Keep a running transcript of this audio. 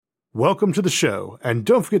Welcome to the show, and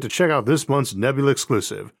don't forget to check out this month's Nebula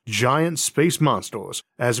exclusive, Giant Space Monsters,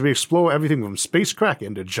 as we explore everything from space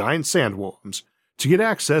kraken to giant sandworms. To get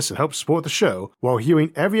access and help support the show while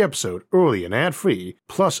hearing every episode early and ad-free,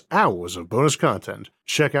 plus hours of bonus content,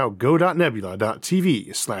 check out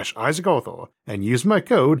go.nebula.tv/IsaacArthur and use my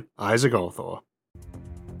code IsaacArthur.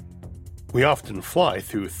 We often fly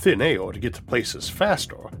through thin air to get to places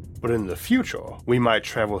faster, but in the future, we might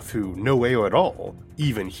travel through no air at all,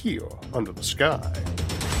 even here under the sky.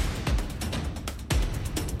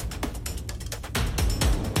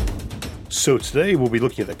 So today we'll be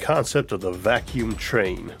looking at the concept of the vacuum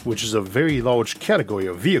train, which is a very large category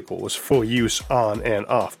of vehicles for use on and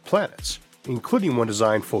off planets, including one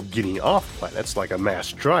designed for getting off planets like a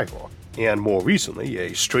mass driver, and more recently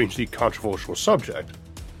a strangely controversial subject.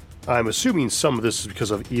 I'm assuming some of this is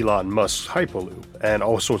because of Elon Musk's Hyperloop, and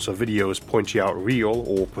all sorts of videos pointing out real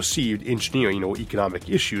or perceived engineering or economic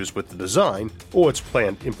issues with the design or its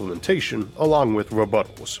planned implementation, along with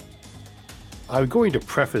rebuttals. I'm going to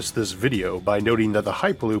preface this video by noting that the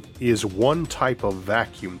Hyperloop is one type of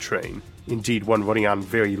vacuum train, indeed one running on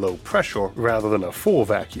very low pressure rather than a full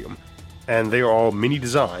vacuum, and there are many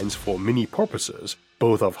designs for many purposes,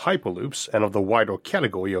 both of Hyperloops and of the wider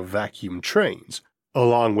category of vacuum trains,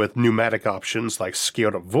 along with pneumatic options like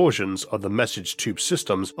scaled-up versions of the message tube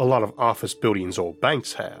systems a lot of office buildings or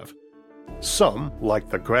banks have. Some, like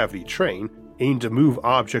the gravity train, aim to move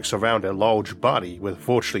objects around a large body with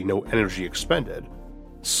virtually no energy expended.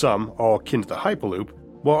 Some are akin to the Hyperloop,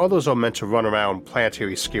 while others are meant to run around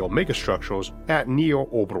planetary-scale megastructures at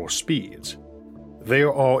near-orbital speeds.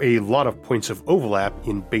 There are a lot of points of overlap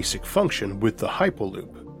in basic function with the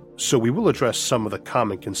Hyperloop, so we will address some of the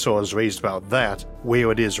common concerns raised about that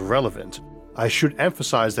where it is relevant. I should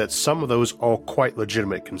emphasize that some of those are quite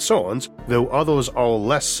legitimate concerns, though others are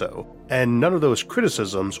less so, and none of those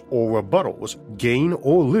criticisms or rebuttals gain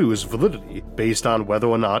or lose validity based on whether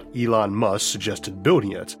or not Elon Musk suggested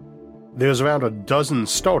building it. There's around a dozen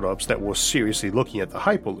startups that were seriously looking at the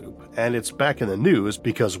Hyperloop, and it's back in the news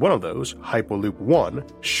because one of those, Hyperloop One,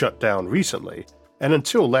 shut down recently. And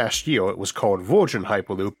until last year it was called Virgin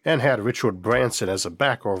Hyperloop and had Richard Branson as a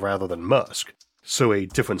backer rather than Musk, so a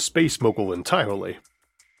different space mogul entirely.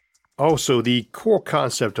 Also, the core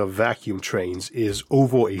concept of vacuum trains is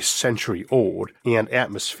over a century old, and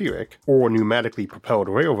atmospheric or pneumatically propelled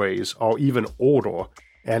railways are even older,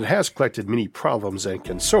 and has collected many problems and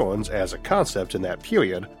concerns as a concept in that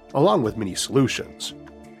period, along with many solutions.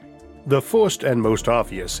 The first and most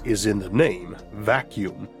obvious is in the name,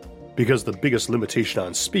 vacuum, because the biggest limitation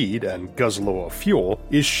on speed and guzzler of fuel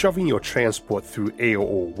is shoving your transport through air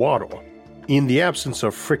or water. In the absence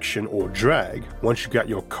of friction or drag, once you got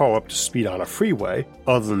your car up to speed on a freeway,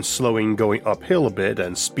 other than slowing going uphill a bit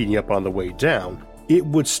and speeding up on the way down, it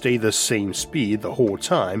would stay the same speed the whole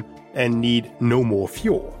time and need no more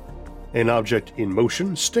fuel. An object in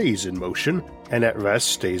motion stays in motion, and at rest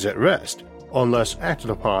stays at rest, unless acted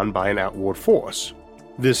upon by an outward force.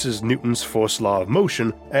 This is Newton's first law of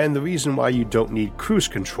motion, and the reason why you don't need cruise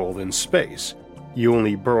control in space. You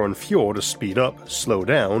only burn fuel to speed up, slow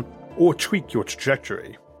down, or tweak your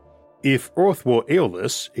trajectory. If Earth were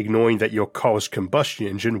airless, ignoring that your car's combustion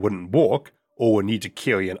engine wouldn't work, or would need to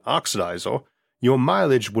carry an oxidizer, your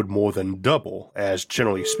mileage would more than double, as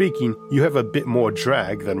generally speaking, you have a bit more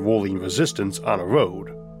drag than rolling resistance on a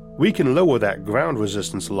road. We can lower that ground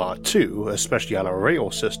resistance a lot too, especially on a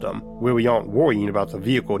rail system, where we aren't worrying about the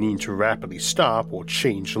vehicle needing to rapidly stop or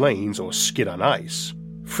change lanes or skid on ice.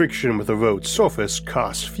 Friction with the road surface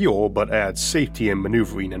costs fuel but adds safety in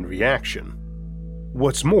maneuvering and reaction.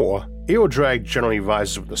 What's more, air drag generally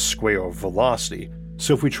rises with the square of velocity,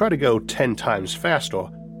 so if we try to go 10 times faster,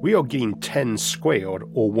 we are getting 10 squared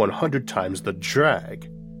or 100 times the drag.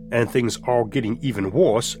 And things are getting even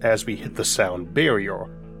worse as we hit the sound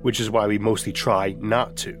barrier, which is why we mostly try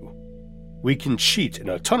not to. We can cheat in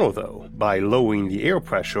a tunnel though, by lowering the air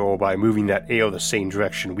pressure or by moving that air the same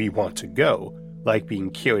direction we want to go, like being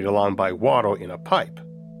carried along by water in a pipe,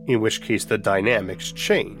 in which case the dynamics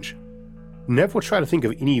change. Never try to think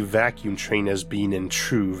of any vacuum train as being in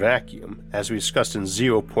true vacuum. As we discussed in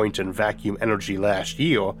Zero Point and Vacuum Energy last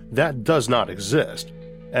year, that does not exist,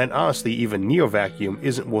 and honestly even near vacuum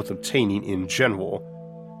isn't worth obtaining in general.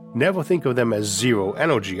 Never think of them as zero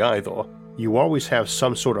energy either. You always have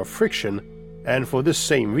some sort of friction, and for this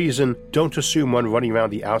same reason, don't assume one running around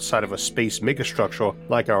the outside of a space megastructure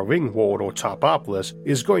like our Ringworld or Topopolis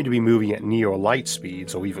is going to be moving at near light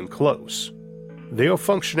speeds or even close. Their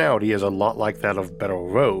functionality is a lot like that of better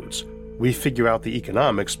roads. We figure out the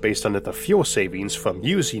economics based on if the fuel savings from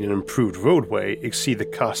using an improved roadway exceed the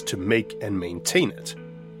cost to make and maintain it.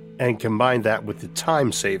 and combine that with the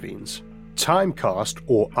time savings. Time cost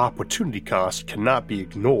or opportunity cost cannot be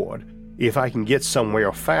ignored. If I can get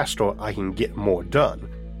somewhere faster, I can get more done.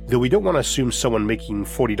 Though we don't want to assume someone making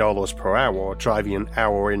 $40 per hour driving an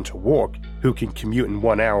hour into work who can commute in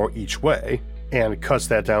 1 hour each way, and cuts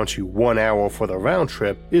that down to 1 hour for the round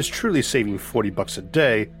trip, is truly saving $40 a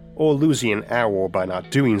day or losing an hour by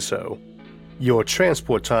not doing so. Your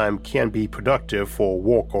transport time can be productive for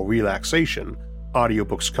work or relaxation.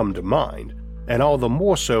 Audiobooks come to mind, and all the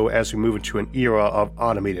more so as we move into an era of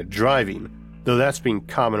automated driving, though that's been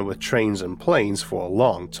common with trains and planes for a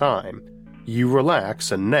long time. You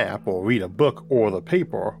relax and nap or read a book or the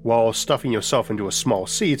paper while stuffing yourself into a small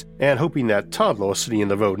seat and hoping that toddler sitting in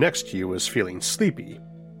the row next to you is feeling sleepy.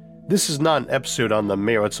 This is not an episode on the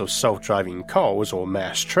merits of self-driving cars or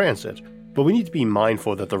mass transit, but we need to be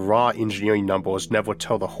mindful that the raw engineering numbers never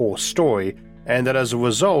tell the whole story, and that as a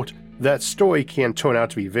result, that story can turn out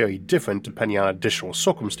to be very different depending on additional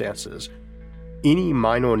circumstances. Any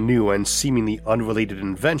minor new and seemingly unrelated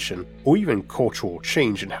invention, or even cultural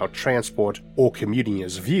change in how transport or commuting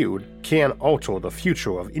is viewed, can alter the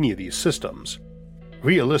future of any of these systems.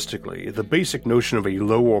 Realistically, the basic notion of a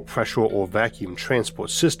lower pressure or vacuum transport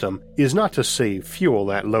system is not to save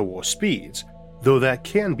fuel at lower speeds, though that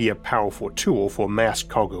can be a powerful tool for mass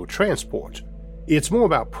cargo transport. It's more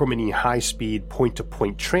about permitting high-speed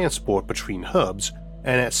point-to-point transport between hubs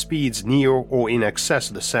and at speeds near or in excess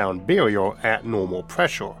of the sound barrier at normal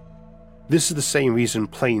pressure. This is the same reason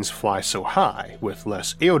planes fly so high, with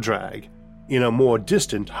less air drag. In a more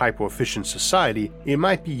distant, hyper-efficient society, it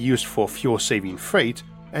might be used for fuel-saving freight,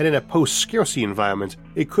 and in a post-scarcity environment,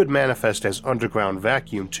 it could manifest as underground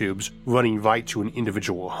vacuum tubes running right to an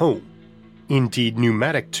individual home. Indeed,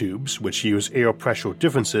 pneumatic tubes, which use air pressure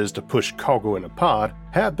differences to push cargo in a pod,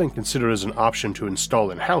 have been considered as an option to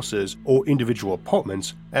install in houses or individual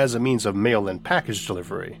apartments as a means of mail and package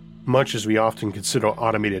delivery, much as we often consider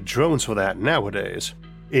automated drones for that nowadays.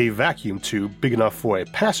 A vacuum tube big enough for a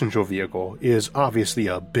passenger vehicle is obviously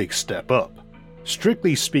a big step up.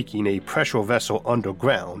 Strictly speaking, a pressure vessel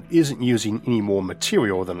underground isn't using any more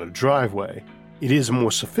material than a driveway. It is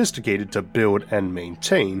more sophisticated to build and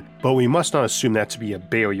maintain, but we must not assume that to be a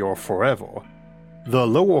barrier forever. The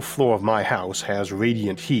lower floor of my house has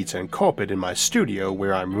radiant heat and carpet in my studio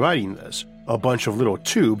where I'm writing this, a bunch of little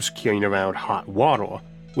tubes carrying around hot water,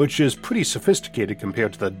 which is pretty sophisticated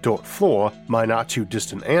compared to the dirt floor my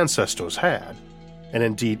not-too-distant ancestors had. And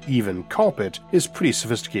indeed, even carpet is pretty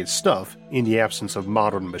sophisticated stuff in the absence of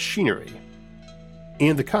modern machinery.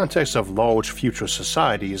 In the context of large future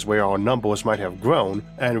societies where our numbers might have grown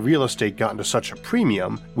and real estate gotten to such a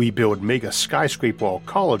premium, we build mega skyscraper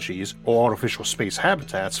ecologies or artificial space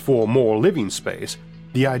habitats for more living space.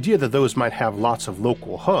 The idea that those might have lots of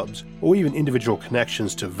local hubs or even individual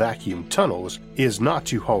connections to vacuum tunnels is not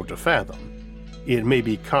too hard to fathom. It may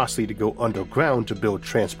be costly to go underground to build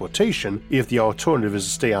transportation if the alternative is to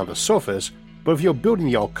stay on the surface, but if you're building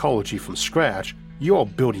the ecology from scratch, you're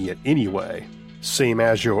building it anyway. Same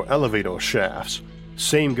as your elevator shafts.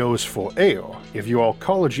 Same goes for air. If your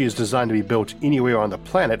ecology is designed to be built anywhere on the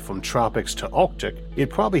planet from tropics to Arctic, it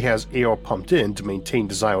probably has air pumped in to maintain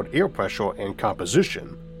desired air pressure and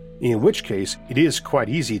composition, in which case it is quite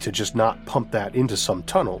easy to just not pump that into some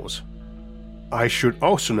tunnels. I should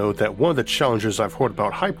also note that one of the challenges I've heard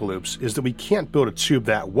about Hyperloops is that we can't build a tube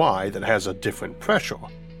that wide that has a different pressure.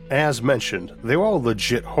 As mentioned, there are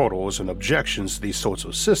legit hurdles and objections to these sorts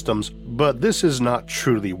of systems, but this is not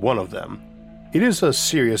truly one of them. It is a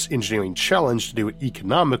serious engineering challenge to do it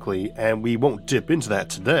economically, and we won't dip into that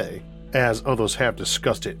today, as others have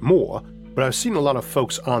discussed it more, but I've seen a lot of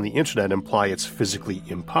folks on the internet imply it's physically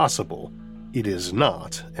impossible. It is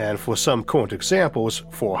not, and for some current examples,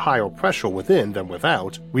 for higher pressure within than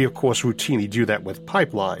without, we of course routinely do that with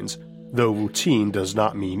pipelines, though routine does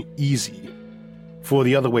not mean easy. For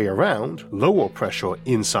the other way around, lower pressure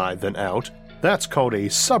inside than out, that's called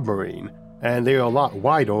a submarine, and they are a lot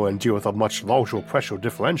wider and deal with a much larger pressure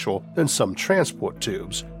differential than some transport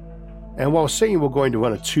tubes. And while saying we're going to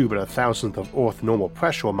run a tube at 1,000th of Earth normal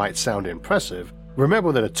pressure might sound impressive,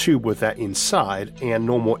 remember that a tube with that inside and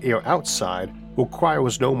normal air outside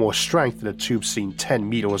requires no more strength than a tube seen 10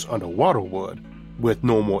 meters underwater would, with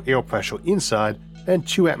normal air pressure inside and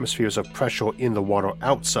 2 atmospheres of pressure in the water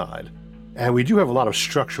outside. And we do have a lot of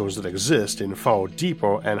structures that exist in far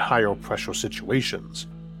deeper and higher pressure situations.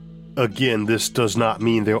 Again, this does not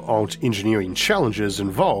mean there aren't engineering challenges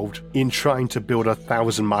involved in trying to build a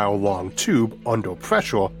 1,000-mile-long tube under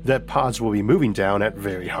pressure that pods will be moving down at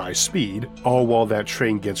very high speed, all while that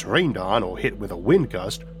train gets rained on or hit with a wind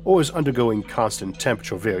gust, or is undergoing constant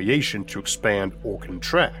temperature variation to expand or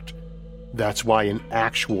contract. That's why an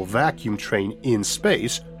actual vacuum train in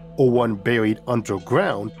space, or one buried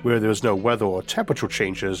underground where there's no weather or temperature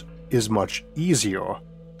changes, is much easier,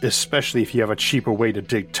 especially if you have a cheaper way to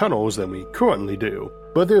dig tunnels than we currently do.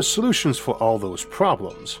 But there's solutions for all those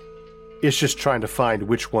problems. It's just trying to find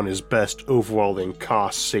which one is best overall in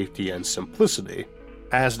cost, safety, and simplicity.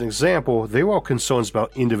 As an example, there are concerns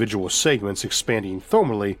about individual segments expanding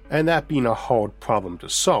thermally and that being a hard problem to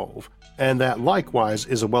solve, and that likewise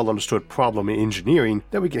is a well-understood problem in engineering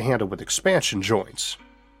that we can handle with expansion joints,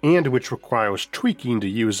 and which requires tweaking to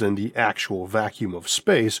use in the actual vacuum of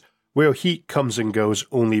space, where heat comes and goes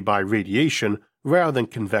only by radiation rather than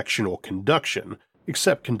convection or conduction,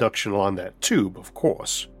 except conduction along that tube, of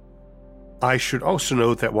course. I should also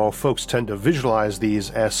note that while folks tend to visualize these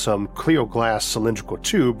as some clear glass cylindrical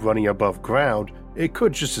tube running above ground, it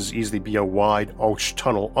could just as easily be a wide arched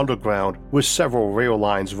tunnel underground with several rail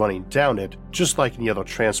lines running down it, just like any other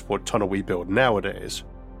transport tunnel we build nowadays.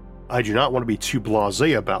 I do not want to be too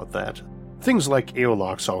blasé about that. Things like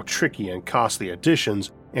airlocks are tricky and costly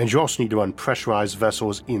additions, and you also need to run pressurized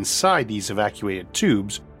vessels inside these evacuated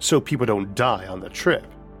tubes so people don't die on the trip.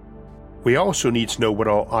 We also need to know what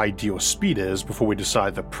our ideal speed is before we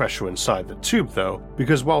decide the pressure inside the tube though,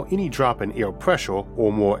 because while any drop in air pressure,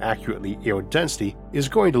 or more accurately air density, is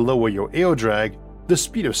going to lower your air drag, the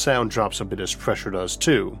speed of sound drops a bit as pressure does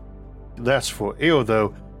too. That's for air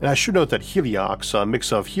though, and I should note that heliox, a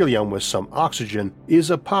mix of helium with some oxygen,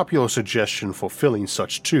 is a popular suggestion for filling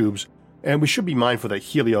such tubes, and we should be mindful that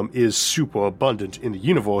helium is super abundant in the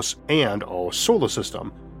universe and our solar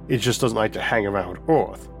system. It just doesn't like to hang around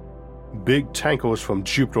Earth. Big tankers from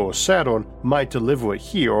Jupiter or Saturn might deliver it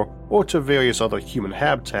here or to various other human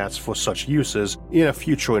habitats for such uses in a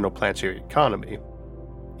future interplanetary economy.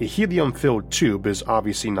 A helium-filled tube is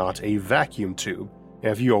obviously not a vacuum tube,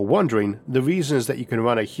 and if you are wondering, the reason is that you can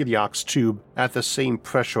run a heliox tube at the same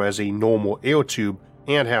pressure as a normal air tube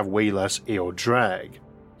and have way less air drag.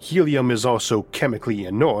 Helium is also chemically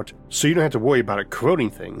inert, so you don't have to worry about it corroding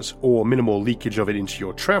things or minimal leakage of it into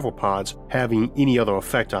your travel pods having any other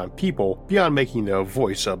effect on people beyond making their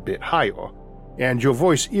voice a bit higher. And your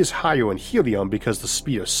voice is higher in helium because the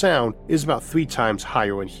speed of sound is about 3 times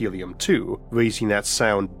higher in helium-2, raising that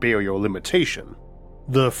sound barrier limitation.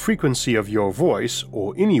 The frequency of your voice,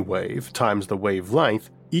 or any wave, times the wavelength,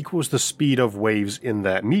 equals the speed of waves in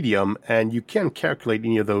that medium, and you can calculate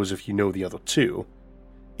any of those if you know the other two.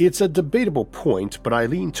 It's a debatable point, but I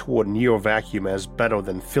lean toward near vacuum as better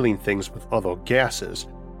than filling things with other gases,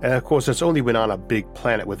 and of course that's only when on a big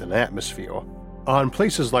planet with an atmosphere. On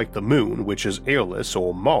places like the Moon, which is airless,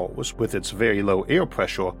 or Mars, with its very low air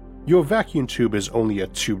pressure, your vacuum tube is only a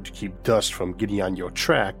tube to keep dust from getting on your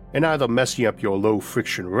track and either messing up your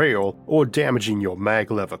low-friction rail or damaging your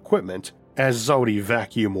maglev equipment, as is already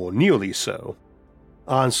vacuum or nearly so.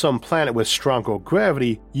 On some planet with stronger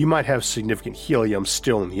gravity, you might have significant helium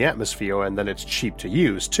still in the atmosphere and then it's cheap to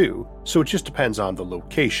use too, so it just depends on the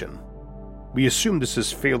location. We assume this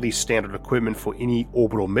is fairly standard equipment for any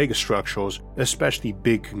orbital megastructures, especially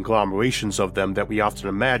big conglomerations of them that we often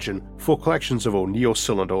imagine for collections of O'Neill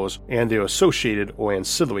cylinders and their associated or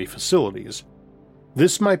ancillary facilities.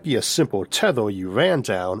 This might be a simple tether you ran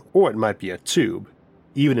down, or it might be a tube.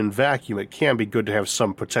 Even in vacuum, it can be good to have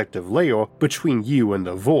some protective layer between you and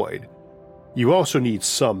the void. You also need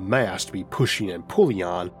some mass to be pushing and pulling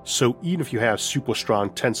on, so even if you have super strong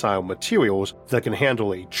tensile materials that can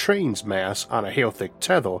handle a train's mass on a hair-thick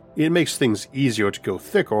tether, it makes things easier to go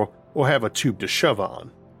thicker or have a tube to shove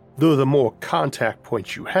on. Though the more contact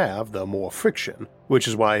points you have, the more friction, which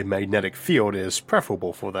is why a magnetic field is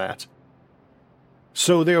preferable for that.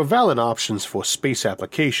 So there are valid options for space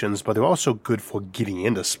applications, but they're also good for getting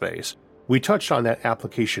into space. We touched on that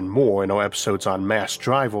application more in our episodes on mass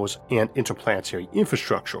drivers and interplanetary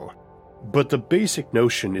infrastructure. But the basic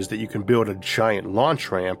notion is that you can build a giant launch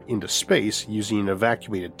ramp into space using an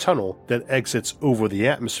evacuated tunnel that exits over the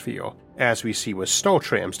atmosphere, as we see with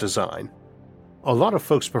Startram's design. A lot of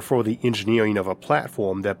folks prefer the engineering of a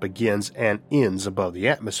platform that begins and ends above the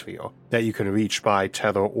atmosphere, that you can reach by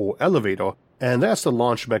tether or elevator, and that's the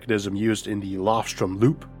launch mechanism used in the Lofstrom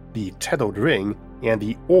Loop, the tethered ring, and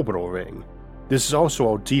the orbital ring. This is also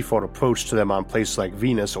our default approach to them on places like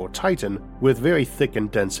Venus or Titan, with very thick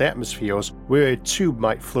and dense atmospheres where a tube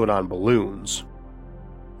might float on balloons.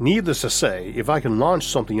 Needless to say, if I can launch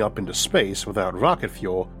something up into space without rocket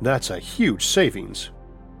fuel, that's a huge savings.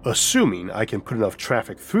 Assuming I can put enough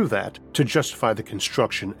traffic through that to justify the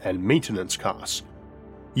construction and maintenance costs.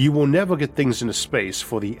 You will never get things into space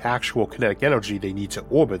for the actual kinetic energy they need to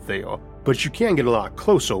orbit there, but you can get a lot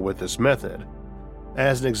closer with this method.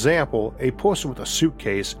 As an example, a person with a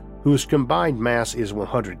suitcase whose combined mass is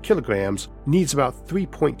 100 kilograms needs about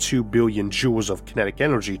 3.2 billion joules of kinetic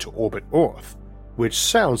energy to orbit Earth, which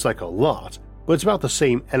sounds like a lot, but it's about the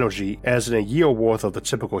same energy as in a year worth of the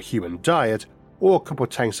typical human diet, or a couple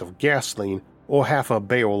tanks of gasoline, or half a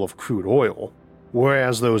barrel of crude oil,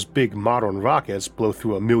 whereas those big modern rockets blow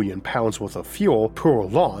through 1 million pounds worth of fuel per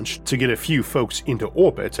launch to get a few folks into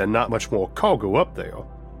orbit and not much more cargo up there.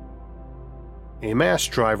 A mass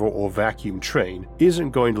driver or vacuum train isn't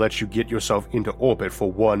going to let you get yourself into orbit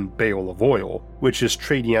for 1 barrel of oil, which is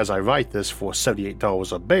trading as I write this for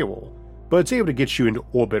 $78 a barrel, but it's able to get you into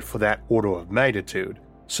orbit for that order of magnitude,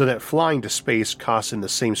 so that flying to space costs in the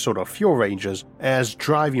same sort of fuel ranges as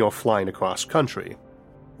driving or flying across country.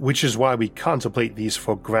 Which is why we contemplate these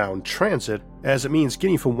for ground transit, as it means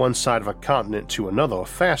getting from one side of a continent to another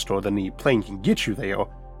faster than the plane can get you there,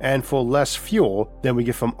 and for less fuel than we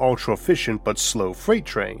get from ultra-efficient but slow freight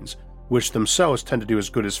trains, which themselves tend to do as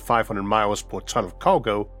good as 500 miles per ton of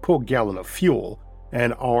cargo per gallon of fuel,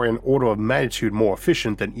 and are an order of magnitude more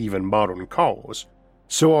efficient than even modern cars.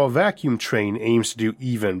 So our vacuum train aims to do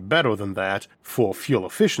even better than that for fuel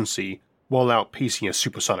efficiency, while outpacing a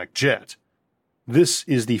supersonic jet. This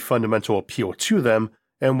is the fundamental appeal to them,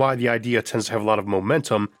 and why the idea tends to have a lot of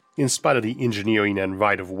momentum in spite of the engineering and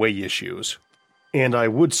right-of-way issues. And I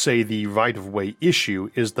would say the right-of-way issue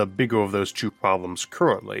is the bigger of those two problems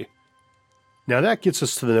currently. Now that gets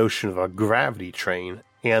us to the notion of a gravity train,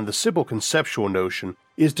 and the simple conceptual notion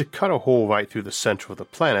is to cut a hole right through the center of the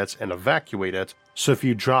planet and evacuate it, so if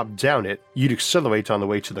you drop down it, you'd accelerate on the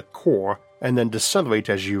way to the core, and then decelerate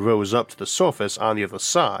as you rose up to the surface on the other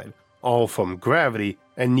side, all from gravity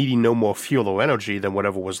and needing no more fuel or energy than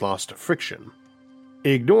whatever was lost to friction.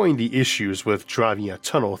 Ignoring the issues with driving a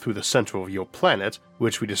tunnel through the center of your planet,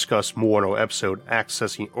 which we discuss more in our episode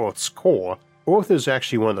Accessing Earth's Core, Earth is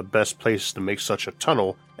actually one of the best places to make such a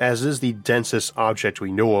tunnel, as is the densest object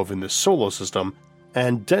we know of in the solar system,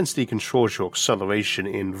 and density controls your acceleration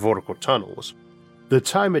in vertical tunnels. The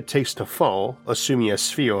time it takes to fall, assuming a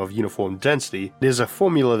sphere of uniform density, is a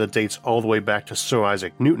formula that dates all the way back to Sir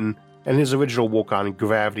Isaac Newton and his original work on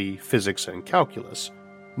gravity, physics, and calculus.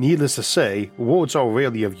 Needless to say, worlds are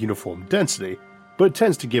rarely of uniform density, but it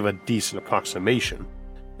tends to give a decent approximation.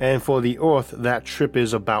 And for the Earth, that trip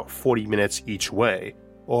is about 40 minutes each way,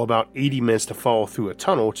 or about 80 minutes to fall through a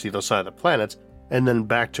tunnel to the other side of the planet, and then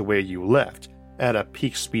back to where you left, at a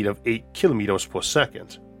peak speed of 8 kilometers per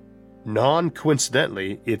second.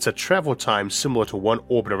 Non-coincidentally, it's a travel time similar to one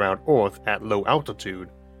orbit around Earth at low altitude,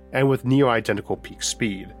 and with near-identical peak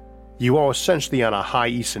speed. You are essentially on a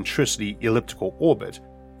high-eccentricity elliptical orbit,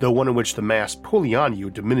 the one in which the mass pulling on you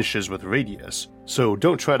diminishes with radius, so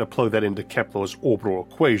don't try to plug that into Kepler's orbital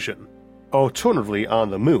equation. Alternatively, on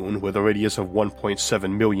the Moon, with a radius of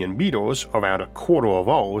 1.7 million meters, around a quarter of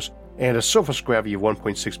ours, and a surface gravity of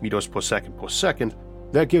 1.6 meters per second,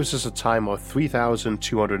 that gives us a time of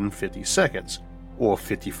 3,250 seconds, or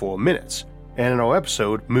 54 minutes, and in our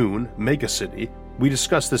episode, Moon, Megacity, we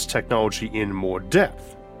discuss this technology in more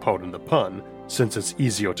depth, pardon the pun, since it's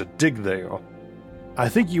easier to dig there. I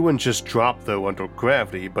think you wouldn't just drop though under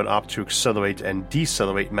gravity, but opt to accelerate and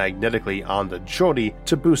decelerate magnetically on the journey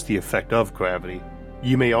to boost the effect of gravity.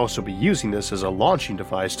 You may also be using this as a launching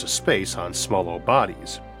device to space on smaller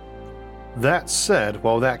bodies. That said,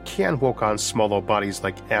 while that can work on smaller bodies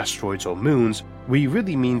like asteroids or moons, we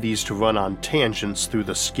really mean these to run on tangents through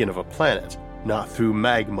the skin of a planet, not through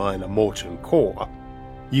magma and a molten core.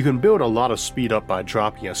 You can build a lot of speed up by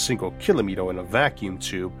dropping a single kilometer in a vacuum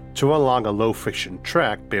tube to run along a low-friction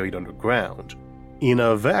track buried underground. In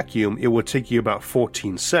a vacuum, it would take you about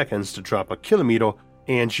 14 seconds to drop a kilometer,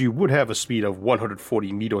 and you would have a speed of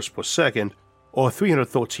 140 meters per second, or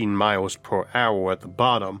 313 miles per hour at the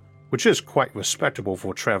bottom, which is quite respectable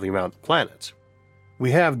for traveling around the planet.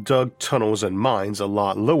 We have dug tunnels and mines a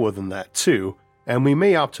lot lower than that too, and we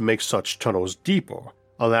may opt to make such tunnels deeper,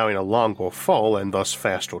 allowing a longer fall and thus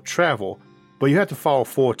faster travel, but you have to fall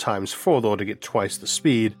 4 times further to get twice the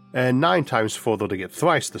speed, and 9 times further to get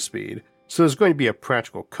thrice the speed, so there's going to be a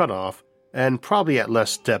practical cutoff, and probably at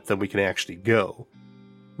less depth than we can actually go.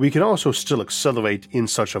 We can also still accelerate in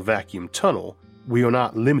such a vacuum tunnel. We are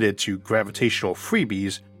not limited to gravitational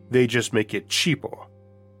freebies, they just make it cheaper.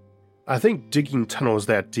 I think digging tunnels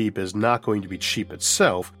that deep is not going to be cheap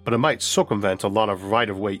itself, but it might circumvent a lot of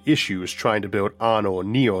right-of-way issues trying to build on or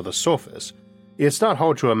near the surface. It's not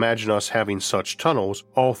hard to imagine us having such tunnels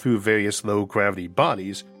all through various low-gravity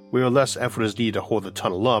bodies where less effort is needed to hold the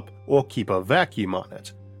tunnel up or keep a vacuum on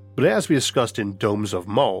it, But as we discussed in Domes of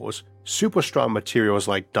Mars, super strong materials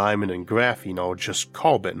like diamond and graphene are just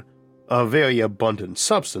carbon, a very abundant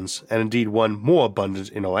substance, and indeed one more abundant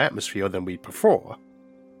in our atmosphere than we prefer.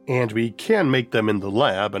 And we can make them in the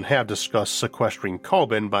lab and have discussed sequestering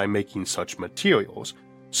carbon by making such materials,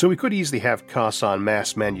 so we could easily have costs on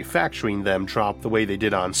mass manufacturing them drop the way they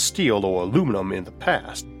did on steel or aluminum in the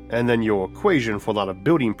past, and then your equation for a lot of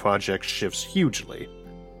building projects shifts hugely.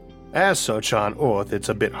 As such, on Earth, it's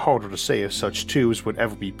a bit harder to say if such tubes would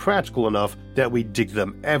ever be practical enough that we dig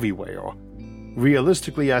them everywhere.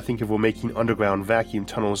 Realistically, I think if we're making underground vacuum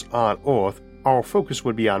tunnels on Earth, our focus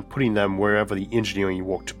would be on putting them wherever the engineering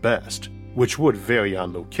worked best, which would vary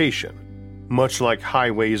on location. Much like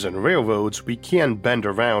highways and railroads, we can bend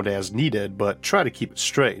around as needed but try to keep it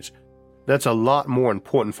straight. That's a lot more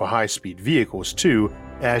important for high-speed vehicles too,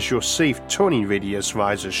 as your safe turning radius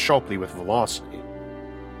rises sharply with velocity.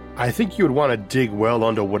 I think you would want to dig well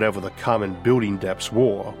under whatever the common building depths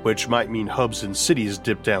were, which might mean hubs and cities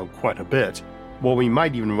dip down quite a bit, while we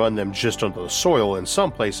might even run them just under the soil in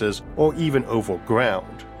some places, or even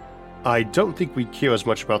overground. I don't think we care as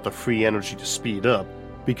much about the free energy to speed up,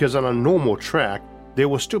 because on a normal track, there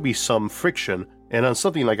will still be some friction, and on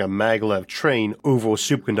something like a maglev train over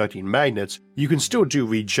superconducting magnets, you can still do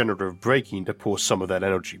regenerative braking to pull some of that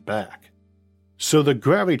energy back. So the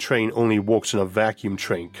gravity train only works in a vacuum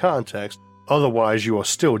train context, otherwise you are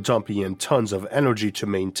still dumping in tons of energy to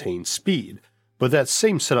maintain speed, but that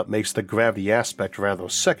same setup makes the gravity aspect rather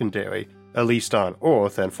secondary, at least on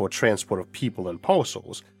Earth and for transport of people and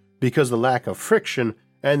parcels, because the lack of friction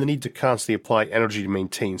and the need to constantly apply energy to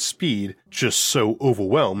maintain speed just so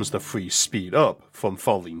overwhelms the free speed up from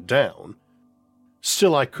falling down.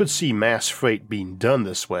 Still, I could see mass freight being done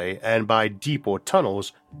this way and by deeper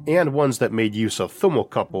tunnels, and ones that made use of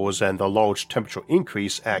thermocouples and the large temperature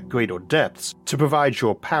increase at greater depths to provide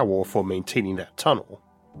your power for maintaining that tunnel.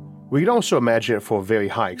 We can also imagine it for very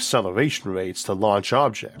high acceleration rates to launch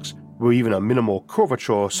objects, where even a minimal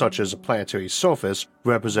curvature such as a planetary surface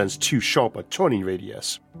represents too sharp a turning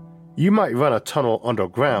radius. You might run a tunnel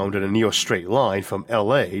underground in a near straight line from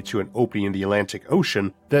LA to an opening in the Atlantic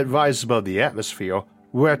Ocean that rises above the atmosphere,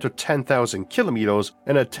 where after 10,000 kilometers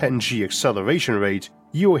and a 10g acceleration rate,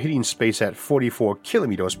 you are hitting space at 44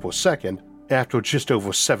 kilometers per second after just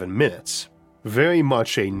over 7 minutes. Very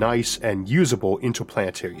much a nice and usable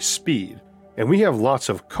interplanetary speed, and we have lots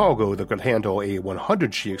of cargo that could handle a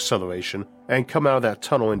 100g acceleration and come out of that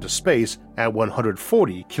tunnel into space at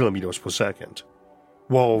 140 kilometers per second.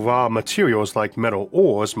 While raw materials like metal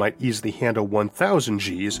ores might easily handle 1000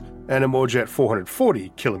 Gs and emerge at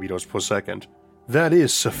 440 kilometers per second. That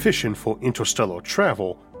is sufficient for interstellar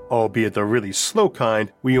travel, albeit the really slow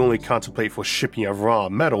kind we only contemplate for shipping of raw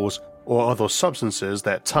metals or other substances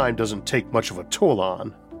that time doesn't take much of a toll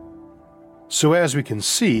on. So as we can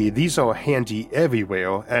see, these are handy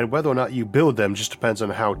everywhere, and whether or not you build them just depends on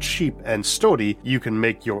how cheap and sturdy you can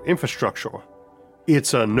make your infrastructure.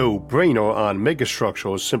 It's a no-brainer on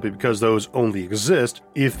megastructures simply because those only exist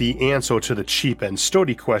if the answer to the cheap and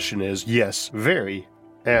sturdy question is yes, very,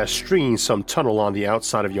 as stringing some tunnel on the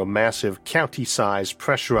outside of your massive county-sized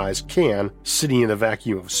pressurized can sitting in the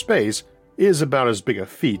vacuum of space is about as big a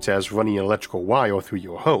feat as running an electrical wire through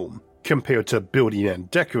your home, compared to building and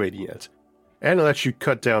decorating it, and it lets you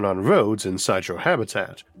cut down on roads inside your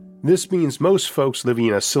habitat. This means most folks living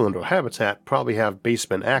in a cylinder habitat probably have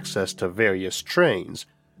basement access to various trains,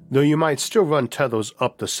 though you might still run tethers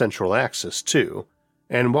up the central axis too.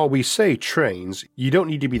 And while we say trains, you don't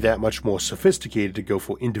need to be that much more sophisticated to go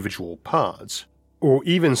for individual pods, or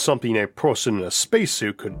even something a person in a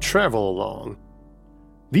spacesuit could travel along.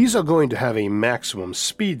 These are going to have a maximum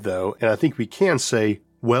speed though, and I think we can say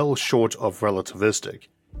well short of relativistic.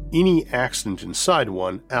 Any accident inside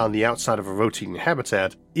one, on the outside of a rotating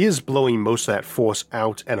habitat, is blowing most of that force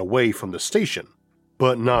out and away from the station.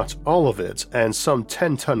 But not all of it, and some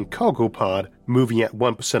 10-ton cargo pod moving at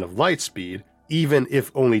 1% of light speed, even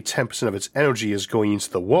if only 10% of its energy is going into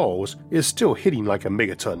the walls, is still hitting like a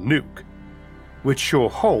megaton nuke, which your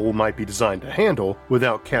hull might be designed to handle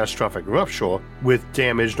without catastrophic rupture with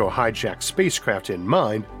damaged or hijacked spacecraft in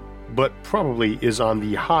mind, but probably is on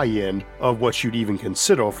the high end of what you'd even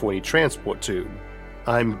consider for a transport tube.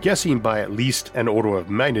 I'm guessing by at least an order of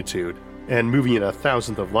magnitude, and moving at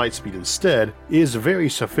 1,000th of light speed instead is very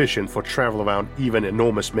sufficient for travel around even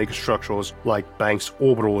enormous megastructures like Banks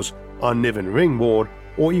orbitals on Niven Ringworld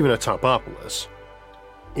or even a Topopolis.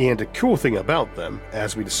 And the cool thing about them,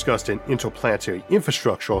 as we discussed in interplanetary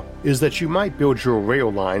infrastructure, is that you might build your rail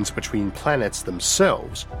lines between planets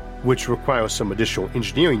themselves, which requires some additional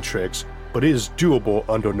engineering tricks, but is doable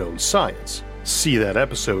under known science. See that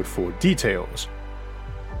episode for details.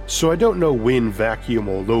 So I don't know when vacuum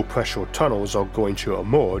or low pressure tunnels are going to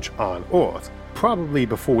emerge on Earth, probably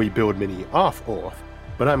before we build many off Earth,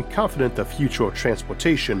 but I'm confident the future of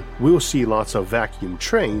transportation will see lots of vacuum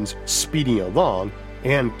trains speeding along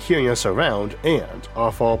and carrying us around and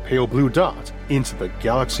off our pale blue dot into the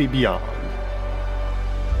galaxy beyond.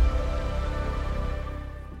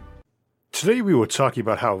 Today we were talking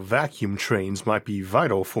about how vacuum trains might be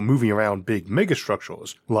vital for moving around big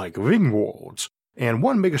megastructures like ring worlds, and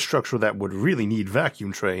one megastructure that would really need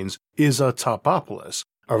vacuum trains is a Topopolis,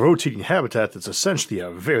 a rotating habitat that's essentially a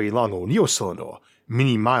very long O'Neill cylinder,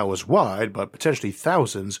 many miles wide but potentially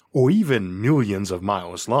thousands or even millions of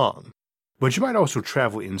miles long. But you might also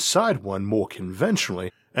travel inside one more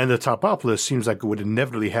conventionally, and the Topopolis seems like it would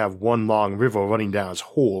inevitably have one long river running down its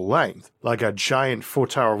whole length, like a giant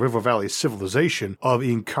fertile river valley civilization of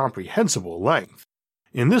incomprehensible length.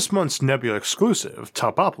 In this month's Nebula exclusive,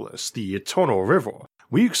 Topopolis, the Eternal River,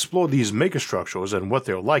 we explore these megastructures and what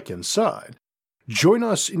they're like inside. Join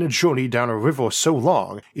us in a journey down a river so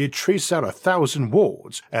long it traces out 1,000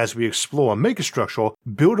 worlds as we explore a megastructure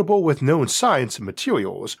buildable with known science and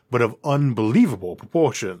materials, but of unbelievable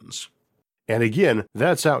proportions. And again,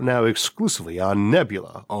 that's out now exclusively on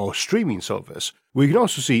Nebula, our streaming service. We can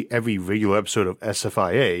also see every regular episode of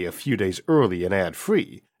SFIA a few days early and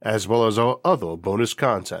ad-free, as well as our other bonus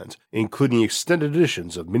content, including extended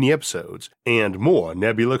editions of mini episodes, and more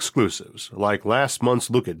Nebula exclusives, like last month's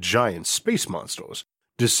look at giant space monsters,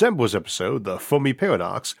 December's episode, The Fermi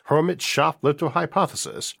Paradox, Hermit Shoplifter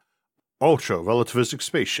Hypothesis, ultra-relativistic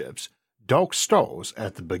spaceships, dark stars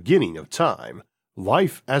at the beginning of time,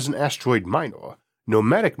 life as an asteroid miner,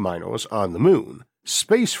 nomadic miners on the moon,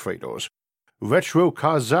 space freighters,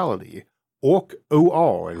 retrocausality,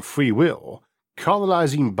 OR and free will,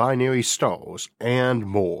 colonizing binary stars, and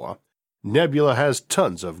more. Nebula has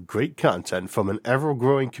tons of great content from an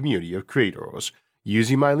ever-growing community of creators.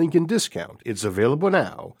 Using my link and discount, it's available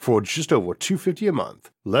now for just over $2.50 a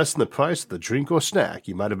month, less than the price of the drink or snack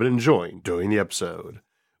you might have been enjoying during the episode.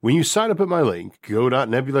 When you sign up at my link,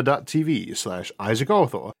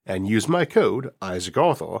 go.nebula.tv/IsaacArthur, and use my code,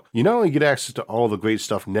 IsaacArthur, you not only get access to all the great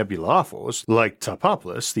stuff Nebula offers, like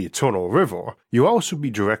Topopolis, the Eternal River, you'll also be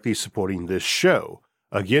directly supporting this show.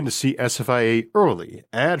 Again, to see SFIA early,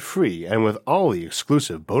 ad-free, and with all the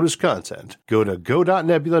exclusive bonus content, go to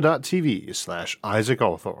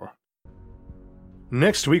go.nebula.tv/IsaacArthur.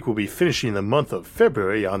 Next week we'll be finishing the month of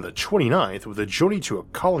February on the 29th with a journey to a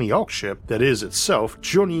colony Ark ship that is itself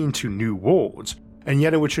journeying to new worlds, and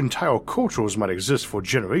yet in which entire cultures might exist for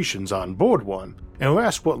generations on board one, and we'll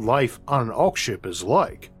ask what life on an Ark ship is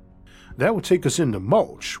like. That will take us into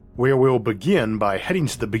March, where we'll begin by heading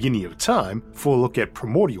to the beginning of time for a look at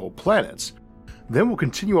primordial planets. Then we'll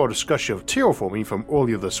continue our discussion of terraforming from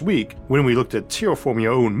earlier this week when we looked at terraforming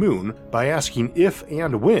our own moon by asking if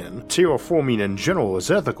and when terraforming in general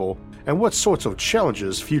is ethical and what sorts of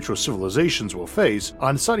challenges future civilizations will face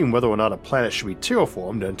on deciding whether or not a planet should be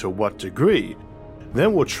terraformed and to what degree.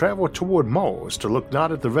 Then we'll travel toward Mars to look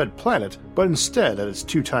not at the red planet but instead at its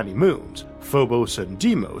two tiny moons, Phobos and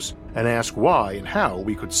Deimos, and ask why and how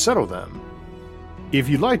we could settle them. If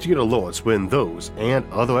you'd like to get alerts when those and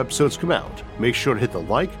other episodes come out, make sure to hit the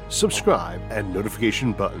like, subscribe, and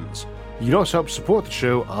notification buttons. You can also help support the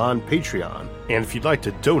show on Patreon, and if you'd like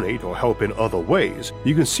to donate or help in other ways,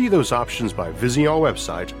 you can see those options by visiting our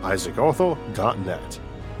website, isaacarthur.net.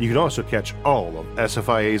 You can also catch all of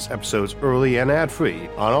SFIA's episodes early and ad-free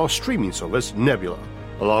on our streaming service, Nebula,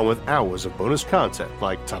 along with hours of bonus content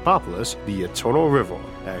like Topopolis, the Eternal River,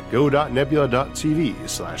 at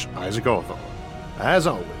go.nebula.tv/IsaacArthur. As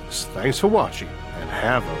always, thanks for watching, and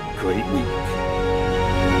have a great week.